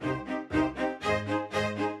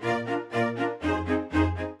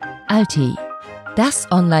altii, das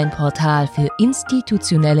Online-Portal für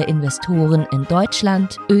institutionelle Investoren in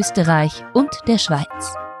Deutschland, Österreich und der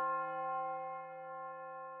Schweiz.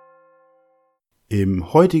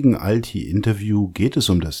 Im heutigen altii-Interview geht es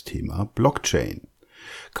um das Thema Blockchain.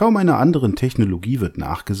 Kaum einer anderen Technologie wird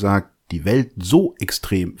nachgesagt, die Welt so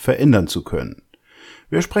extrem verändern zu können.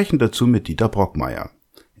 Wir sprechen dazu mit Herr Brockmeyer.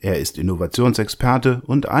 Er ist Innovationsexperte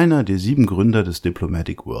und einer der 7 Gründer des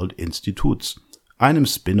Diplomatic World Instituts, einem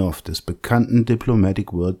Spin-off des bekannten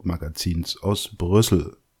Diplomatic World Magazins aus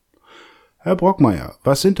Brüssel. Herr Brockmeyer,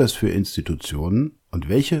 was sind das für Institutionen und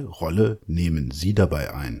welche Rolle nehmen Sie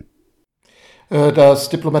dabei ein? Das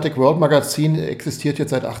Diplomatic World Magazin existiert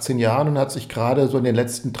jetzt seit 18 Jahren und hat sich gerade so in den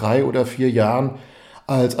letzten 3 oder 4 Jahren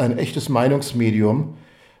als ein echtes Meinungsmedium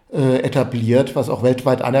etabliert, was auch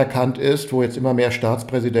weltweit anerkannt ist, wo jetzt immer mehr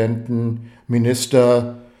Staatspräsidenten,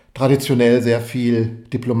 Minister, traditionell sehr viel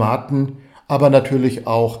Diplomaten, aber natürlich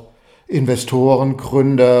auch Investoren,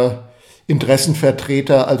 Gründer,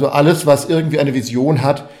 Interessenvertreter, also alles, was irgendwie eine Vision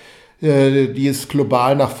hat, die es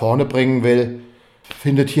global nach vorne bringen will,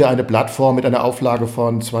 findet hier eine Plattform mit einer Auflage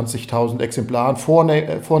von 20.000 Exemplaren,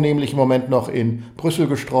 vornehmlich im Moment noch in Brüssel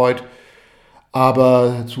gestreut,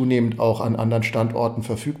 aber zunehmend auch an anderen Standorten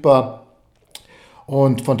verfügbar.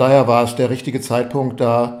 Und von daher war es der richtige Zeitpunkt,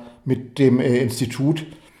 da mit dem Institut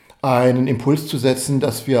einen Impuls zu setzen,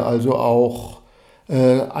 dass wir also auch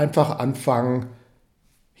einfach anfangen,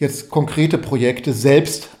 jetzt konkrete Projekte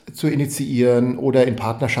selbst zu initiieren oder in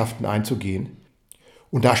Partnerschaften einzugehen.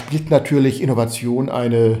 Und da spielt natürlich Innovation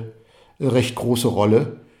eine recht große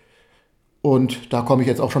Rolle. Und da komme ich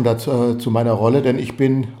jetzt auch schon dazu, zu meiner Rolle, denn ich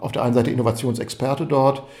bin auf der einen Seite Innovationsexperte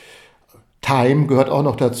dort. Time gehört auch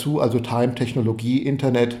noch dazu, also Time, Technologie,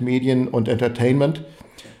 Internet, Medien und Entertainment.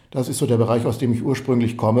 Das ist so der Bereich, aus dem ich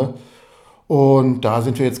ursprünglich komme. Und da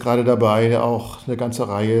sind wir jetzt gerade dabei, auch eine ganze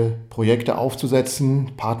Reihe Projekte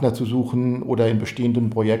aufzusetzen, Partner zu suchen oder in bestehenden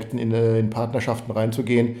Projekten in Partnerschaften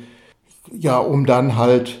reinzugehen. Ja, um dann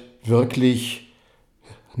halt wirklich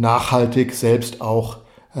nachhaltig selbst auch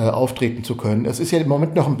auftreten zu können. Es ist ja im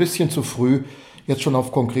Moment noch ein bisschen zu früh, jetzt schon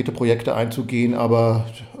auf konkrete Projekte einzugehen, aber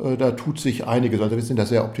da tut sich einiges. Also wir sind da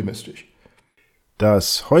sehr optimistisch.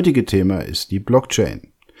 Das heutige Thema ist die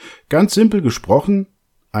Blockchain. Ganz simpel gesprochen,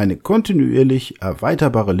 eine kontinuierlich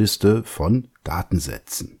erweiterbare Liste von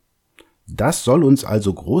Datensätzen. Das soll uns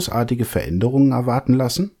also großartige Veränderungen erwarten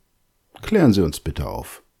lassen? Klären Sie uns bitte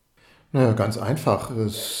auf. Naja, ganz einfach.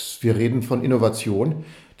 Wir reden von Innovation.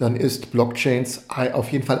 Dann ist Blockchains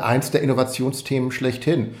auf jeden Fall eins der Innovationsthemen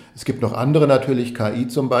schlechthin. Es gibt noch andere natürlich, KI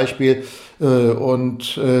zum Beispiel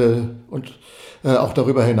und auch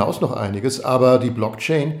darüber hinaus noch einiges. Aber die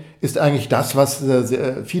Blockchain ist eigentlich das, was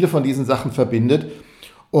viele von diesen Sachen verbindet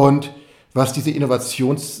und was diese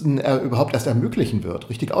Innovationen überhaupt erst ermöglichen wird,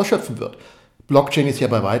 richtig ausschöpfen wird. Blockchain ist ja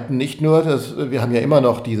bei weitem nicht nur, wir haben ja immer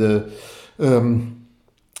noch diese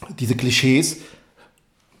Klischees,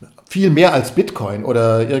 viel mehr als Bitcoin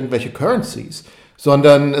oder irgendwelche Currencies,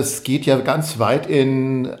 sondern es geht ja ganz weit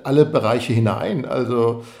in alle Bereiche hinein.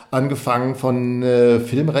 Also angefangen von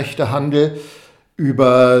Filmrechtehandel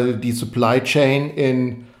über die Supply Chain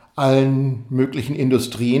in allen möglichen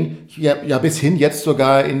Industrien, ja bis hin jetzt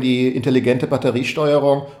sogar in die intelligente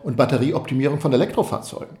Batteriesteuerung und Batterieoptimierung von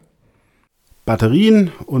Elektrofahrzeugen.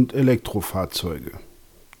 Batterien und Elektrofahrzeuge.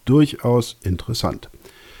 Durchaus interessant.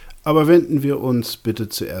 Aber wenden wir uns bitte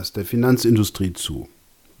zuerst der Finanzindustrie zu.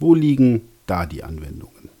 Wo liegen da die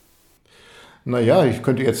Anwendungen? Naja, ich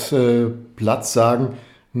könnte jetzt platt sagen,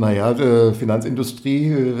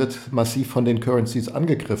 Finanzindustrie wird massiv von den Currencies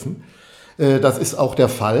angegriffen. Das ist auch der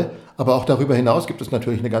Fall, aber auch darüber hinaus gibt es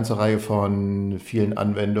natürlich eine ganze Reihe von vielen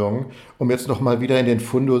Anwendungen. Um jetzt nochmal wieder in den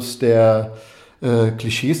Fundus der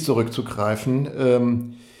Klischees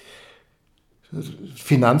zurückzugreifen,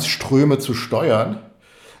 Finanzströme zu steuern,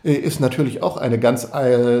 ist natürlich auch eine ganz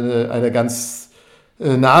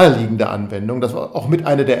naheliegende Anwendung. Das war auch mit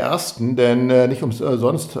einer der ersten, denn nicht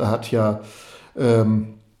umsonst hat ja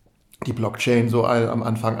die Blockchain so am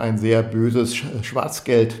Anfang ein sehr böses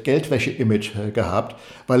Schwarzgeld-Geldwäsche-Image gehabt,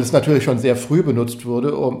 weil es natürlich schon sehr früh benutzt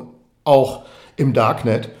wurde, um auch im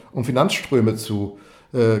Darknet, um Finanzströme zu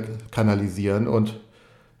kanalisieren und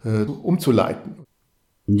umzuleiten.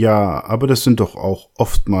 Ja, aber das sind doch auch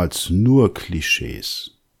oftmals nur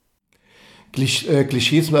Klischees.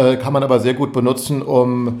 Klischees kann man aber sehr gut benutzen,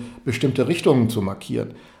 um bestimmte Richtungen zu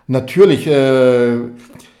markieren. Natürlich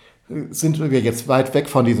sind wir jetzt weit weg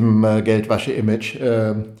von diesem Geldwäsche-Image.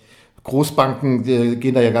 Großbanken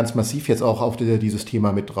gehen da ja ganz massiv jetzt auch auf dieses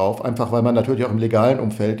Thema mit drauf, einfach weil man natürlich auch im legalen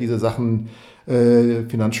Umfeld diese Sachen,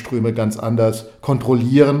 Finanzströme ganz anders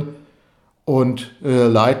kontrollieren und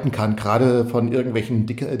leiten kann, gerade von irgendwelchen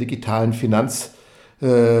digitalen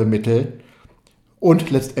Finanzmitteln.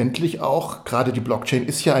 Und letztendlich auch, gerade die Blockchain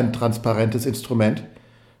ist ja ein transparentes Instrument,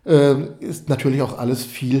 ist natürlich auch alles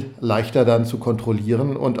viel leichter dann zu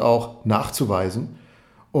kontrollieren und auch nachzuweisen.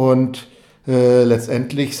 Und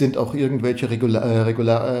letztendlich sind auch irgendwelche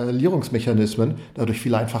Regulierungsmechanismen dadurch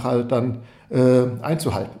viel einfacher dann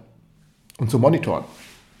einzuhalten und zu monitoren.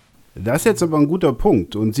 Das ist jetzt aber ein guter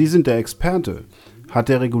Punkt und Sie sind der Experte. Hat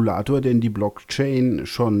der Regulator denn die Blockchain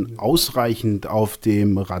schon ausreichend auf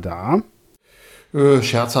dem Radar?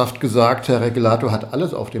 Scherzhaft gesagt, der Regulator hat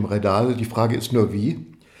alles auf dem Radar. Die Frage ist nur wie.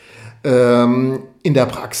 In der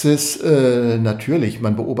Praxis natürlich,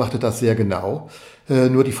 man beobachtet das sehr genau.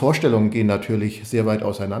 Nur die Vorstellungen gehen natürlich sehr weit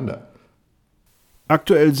auseinander.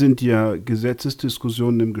 Aktuell sind ja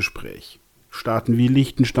Gesetzesdiskussionen im Gespräch. Staaten wie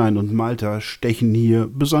Liechtenstein und Malta stechen hier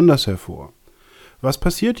besonders hervor. Was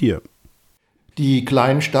passiert hier? Die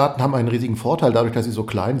kleinen Staaten haben einen riesigen Vorteil dadurch, dass sie so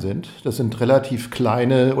klein sind. Das sind relativ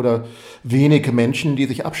kleine oder wenige Menschen, die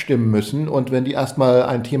sich abstimmen müssen. Und wenn die erstmal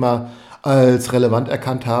ein Thema als relevant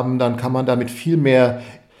erkannt haben, dann kann man damit viel mehr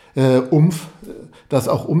Umf das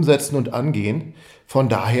auch umsetzen und angehen. Von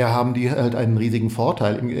daher haben die halt einen riesigen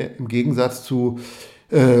Vorteil im Gegensatz zu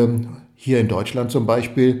hier in Deutschland zum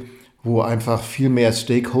Beispiel, wo einfach viel mehr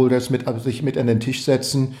Stakeholders sich mit an den Tisch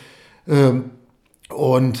setzen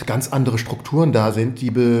und ganz andere Strukturen da sind, die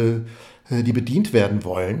bedient werden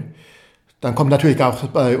wollen. Dann kommt natürlich auch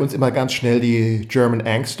bei uns immer ganz schnell die German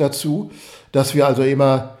Angst dazu, dass wir also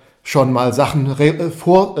immer schon mal Sachen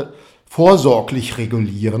vorsorglich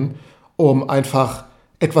regulieren, um einfach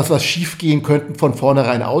etwas, was schiefgehen könnte, von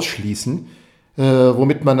vornherein ausschließen,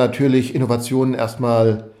 womit man natürlich Innovationen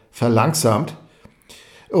erstmal verlangsamt.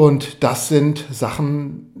 Und das sind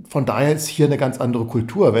Sachen, von daher ist hier eine ganz andere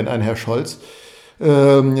Kultur. Wenn ein Herr Scholz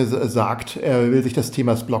sagt, er will sich des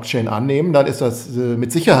Themas Blockchain annehmen, dann ist das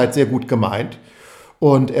mit Sicherheit sehr gut gemeint.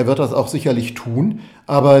 Und er wird das auch sicherlich tun.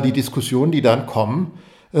 Aber die Diskussionen, die dann kommen,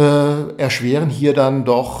 erschweren hier dann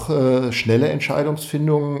doch schnelle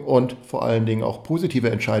Entscheidungsfindungen und vor allen Dingen auch positive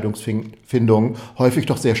Entscheidungsfindungen häufig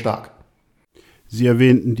doch sehr stark. Sie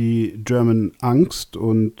erwähnten die German Angst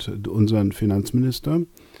und unseren Finanzminister.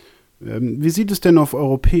 Wie sieht es denn auf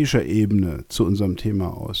europäischer Ebene zu unserem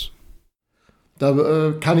Thema aus?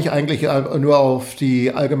 Da kann ich eigentlich nur auf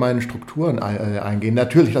die allgemeinen Strukturen eingehen.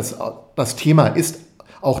 Natürlich, das Thema ist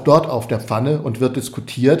auch dort auf der Pfanne und wird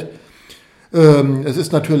diskutiert. Es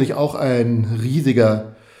ist natürlich auch ein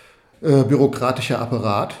riesiger bürokratischer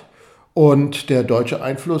Apparat. Und der deutsche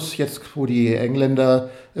Einfluss, jetzt wo die Engländer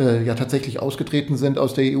ja tatsächlich ausgetreten sind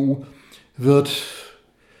aus der EU, wird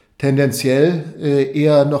tendenziell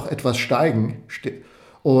eher noch etwas steigen.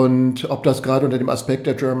 Und ob das gerade unter dem Aspekt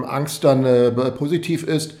der German Angst dann positiv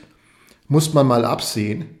ist, muss man mal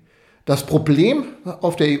absehen. Das Problem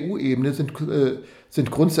auf der EU-Ebene sind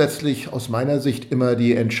grundsätzlich aus meiner Sicht immer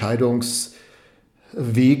die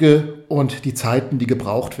Entscheidungswege und die Zeiten, die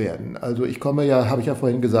gebraucht werden. Also ich komme ja, habe ich ja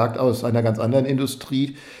vorhin gesagt, aus einer ganz anderen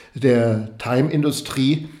Industrie, der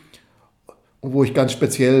Time-Industrie, wo ich ganz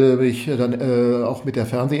speziell mich dann auch mit der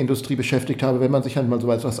Fernsehindustrie beschäftigt habe. Wenn man sich dann mal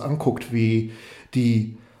so etwas anguckt wie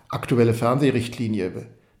die aktuelle Fernsehrichtlinie,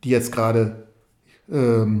 die jetzt gerade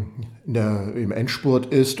im Endspurt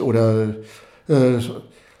ist oder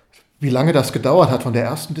wie lange das gedauert hat von der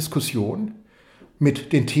ersten Diskussion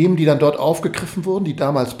mit den Themen, die dann dort aufgegriffen wurden, die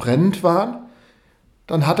damals brennend waren,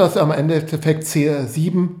 dann hat das am Endeffekt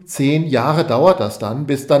 7, 10 Jahre dauert das dann,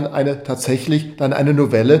 bis dann tatsächlich eine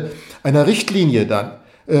Novelle einer Richtlinie dann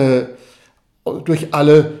durch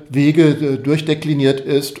alle Wege durchdekliniert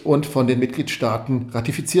ist und von den Mitgliedstaaten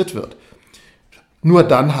ratifiziert wird. Nur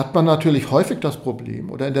dann hat man natürlich häufig das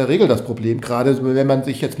Problem oder in der Regel das Problem, gerade wenn man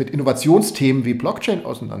sich jetzt mit Innovationsthemen wie Blockchain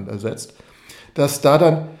auseinandersetzt, dass da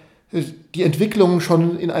dann die Entwicklungen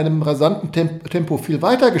schon in einem rasanten Tempo viel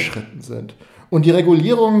weiter geschritten sind und die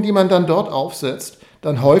Regulierungen, die man dann dort aufsetzt,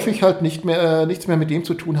 dann häufig halt nichts mehr mit dem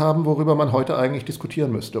zu tun haben, worüber man heute eigentlich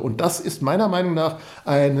diskutieren müsste. Und das ist meiner Meinung nach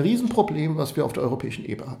ein Riesenproblem, was wir auf der europäischen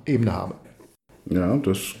Ebene haben. Ja,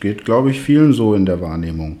 das geht, glaube ich, vielen so in der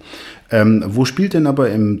Wahrnehmung. Wo spielt denn aber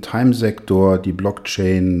im Time-Sektor die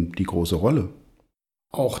Blockchain die große Rolle?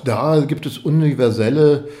 Auch da gibt es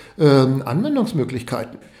universelle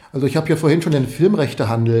Anwendungsmöglichkeiten. Also ich habe ja vorhin schon den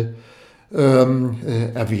Filmrechtehandel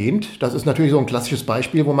erwähnt. Das ist natürlich so ein klassisches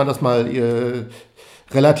Beispiel, wo man das mal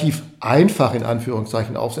relativ einfach in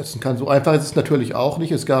Anführungszeichen aufsetzen kann. So einfach ist es natürlich auch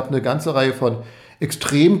nicht. Es gab eine ganze Reihe von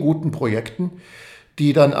extrem guten Projekten,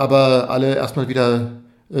 die dann aber alle erstmal wieder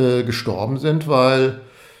gestorben sind, weil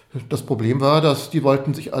Das Problem war, dass die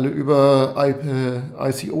wollten sich alle über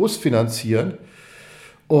ICOs finanzieren.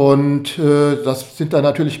 Und das sind dann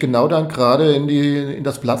natürlich genau dann gerade in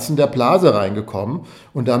das Platzen der Blase reingekommen.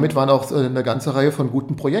 Und damit waren auch eine ganze Reihe von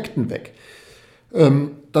guten Projekten weg.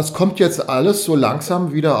 Das kommt jetzt alles so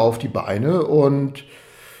langsam wieder auf die Beine und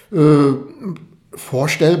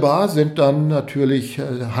vorstellbar sind dann natürlich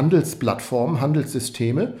Handelsplattformen,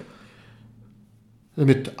 Handelssysteme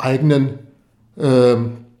mit eigenen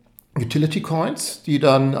Utility Coins, die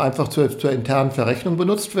dann einfach zur internen Verrechnung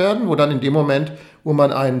benutzt werden, wo dann in dem Moment, wo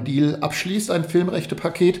man einen Deal abschließt, ein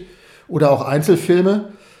Filmrechtepaket oder auch Einzelfilme,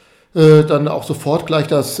 dann auch sofort gleich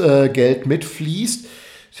das Geld mitfließt,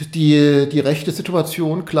 die rechte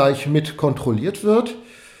Situation gleich mit kontrolliert wird.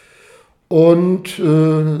 Und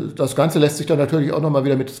das Ganze lässt sich dann natürlich auch nochmal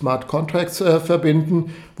wieder mit Smart Contracts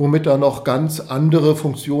verbinden, womit da noch ganz andere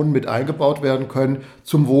Funktionen mit eingebaut werden können,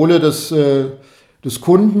 zum Wohle des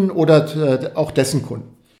Kunden oder auch dessen Kunden.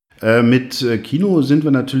 Mit Kino sind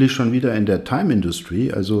wir natürlich schon wieder in der Time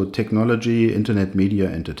Industry, also Technology, Internet, Media,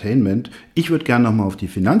 Entertainment. Ich würde gerne nochmal auf die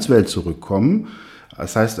Finanzwelt zurückkommen.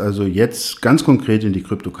 Das heißt also jetzt ganz konkret in die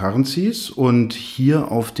Cryptocurrencies und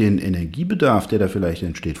hier auf den Energiebedarf, der da vielleicht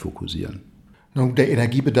entsteht, fokussieren. Nun, der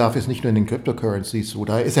Energiebedarf ist nicht nur in den Cryptocurrencies so,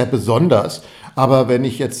 da ist er besonders. Aber wenn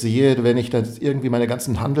ich jetzt sehe, wenn ich dann irgendwie meine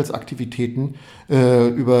ganzen Handelsaktivitäten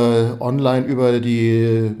über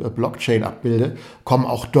die Blockchain abbilde, kommen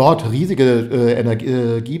auch dort riesige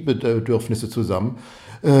Energiebedürfnisse zusammen,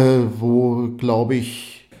 wo, glaube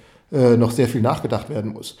ich, noch sehr viel nachgedacht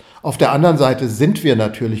werden muss. Auf der anderen Seite sind wir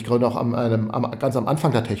natürlich gerade auch ganz am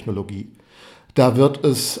Anfang der Technologie. Da wird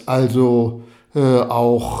es also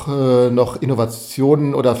auch noch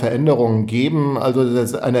Innovationen oder Veränderungen geben. Also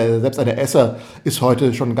selbst eine Ether ist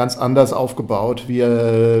heute schon ganz anders aufgebaut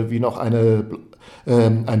wie noch ein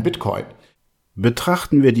Bitcoin.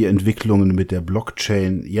 Betrachten wir die Entwicklungen mit der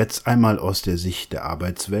Blockchain jetzt einmal aus der Sicht der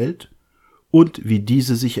Arbeitswelt und wie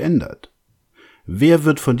diese sich ändert. Wer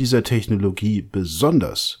wird von dieser Technologie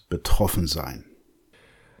besonders betroffen sein?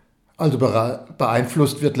 Also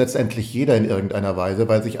beeinflusst wird letztendlich jeder in irgendeiner Weise,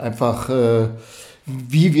 weil sich einfach,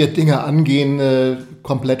 wie wir Dinge angehen,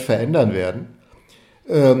 komplett verändern werden.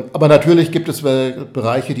 Aber natürlich gibt es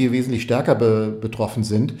Bereiche, die wesentlich stärker betroffen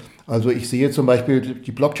sind. Also ich sehe zum Beispiel,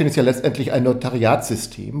 die Blockchain ist ja letztendlich ein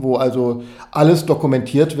Notariatssystem, wo also alles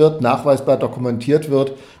dokumentiert wird, nachweisbar dokumentiert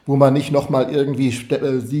wird, wo man nicht nochmal irgendwie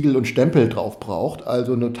Siegel und Stempel drauf braucht.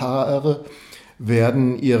 Also Notare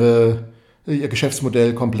werden ihr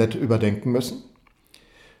Geschäftsmodell komplett überdenken müssen.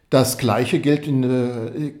 Das Gleiche gilt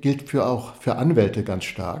auch für Anwälte ganz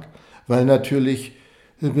stark, weil natürlich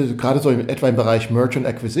gerade so etwa im Bereich Merger and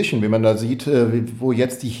Acquisition, wenn man da sieht, wo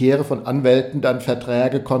jetzt die Heere von Anwälten dann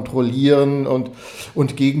Verträge kontrollieren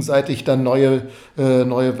und gegenseitig dann neue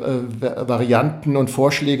Varianten und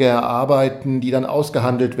Vorschläge erarbeiten, die dann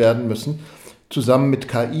ausgehandelt werden müssen, zusammen mit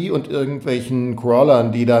KI und irgendwelchen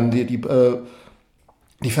Crawlern, die dann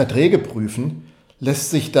die Verträge prüfen,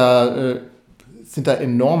 sind da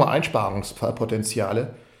enorme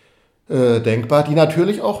Einsparungspotenziale denkbar, die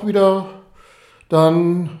natürlich auch wieder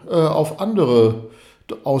dann auf andere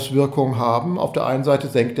Auswirkungen haben. Auf der einen Seite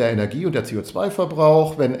senkt der Energie- und der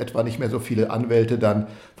CO2-Verbrauch, wenn etwa nicht mehr so viele Anwälte dann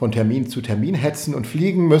von Termin zu Termin hetzen und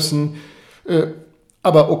fliegen müssen.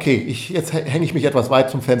 Aber okay, jetzt hänge ich mich etwas weit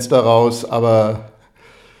zum Fenster raus, aber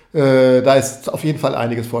da ist auf jeden Fall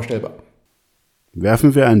einiges vorstellbar.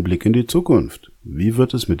 Werfen wir einen Blick in die Zukunft. Wie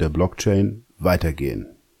wird es mit der Blockchain weitergehen?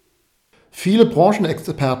 Viele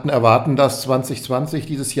Branchenexperten erwarten, dass 2020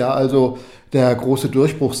 dieses Jahr also der große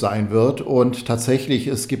Durchbruch sein wird. Und tatsächlich,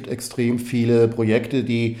 es gibt extrem viele Projekte,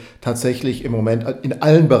 die tatsächlich im Moment in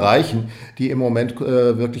allen Bereichen, die im Moment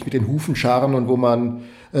wirklich mit den Hufen scharren und wo man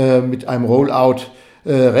mit einem Rollout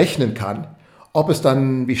rechnen kann.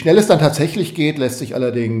 Wie schnell es dann tatsächlich geht, lässt sich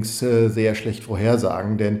allerdings sehr schlecht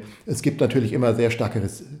vorhersagen, denn es gibt natürlich immer sehr starke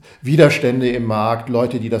Widerstände im Markt,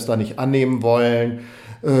 Leute, die das da nicht annehmen wollen,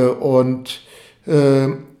 und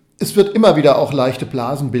es wird immer wieder auch leichte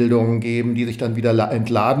Blasenbildungen geben, die sich dann wieder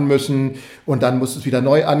entladen müssen und dann muss es wieder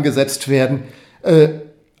neu angesetzt werden.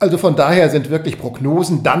 Also von daher sind wirklich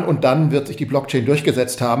Prognosen, dann und dann wird sich die Blockchain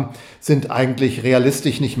durchgesetzt haben, sind eigentlich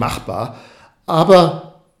realistisch nicht machbar.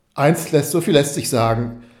 Aber so viel lässt sich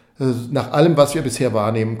sagen, nach allem, was wir bisher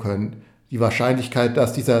wahrnehmen können, die Wahrscheinlichkeit,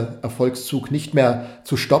 dass dieser Erfolgszug nicht mehr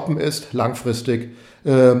zu stoppen ist, langfristig,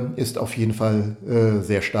 ist auf jeden Fall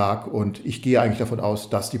sehr stark. Und ich gehe eigentlich davon aus,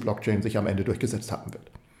 dass die Blockchain sich am Ende durchgesetzt haben wird.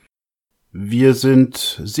 Wir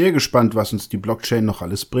sind sehr gespannt, was uns die Blockchain noch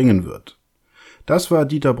alles bringen wird. Das war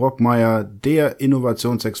Dieter Brockmeyer, der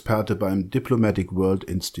Innovationsexperte beim Diplomatic World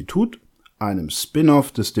Institute. einem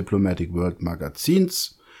Spin-off des Diplomatic World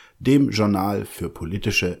Magazins, dem Journal für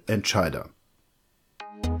politische Entscheider.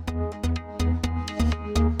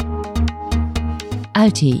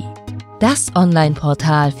 altii, das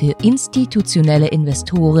Online-Portal für institutionelle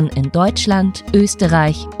Investoren in Deutschland,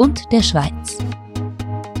 Österreich und der Schweiz.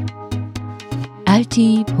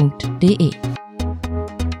 altii.de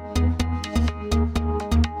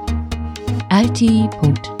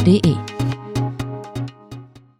altii.de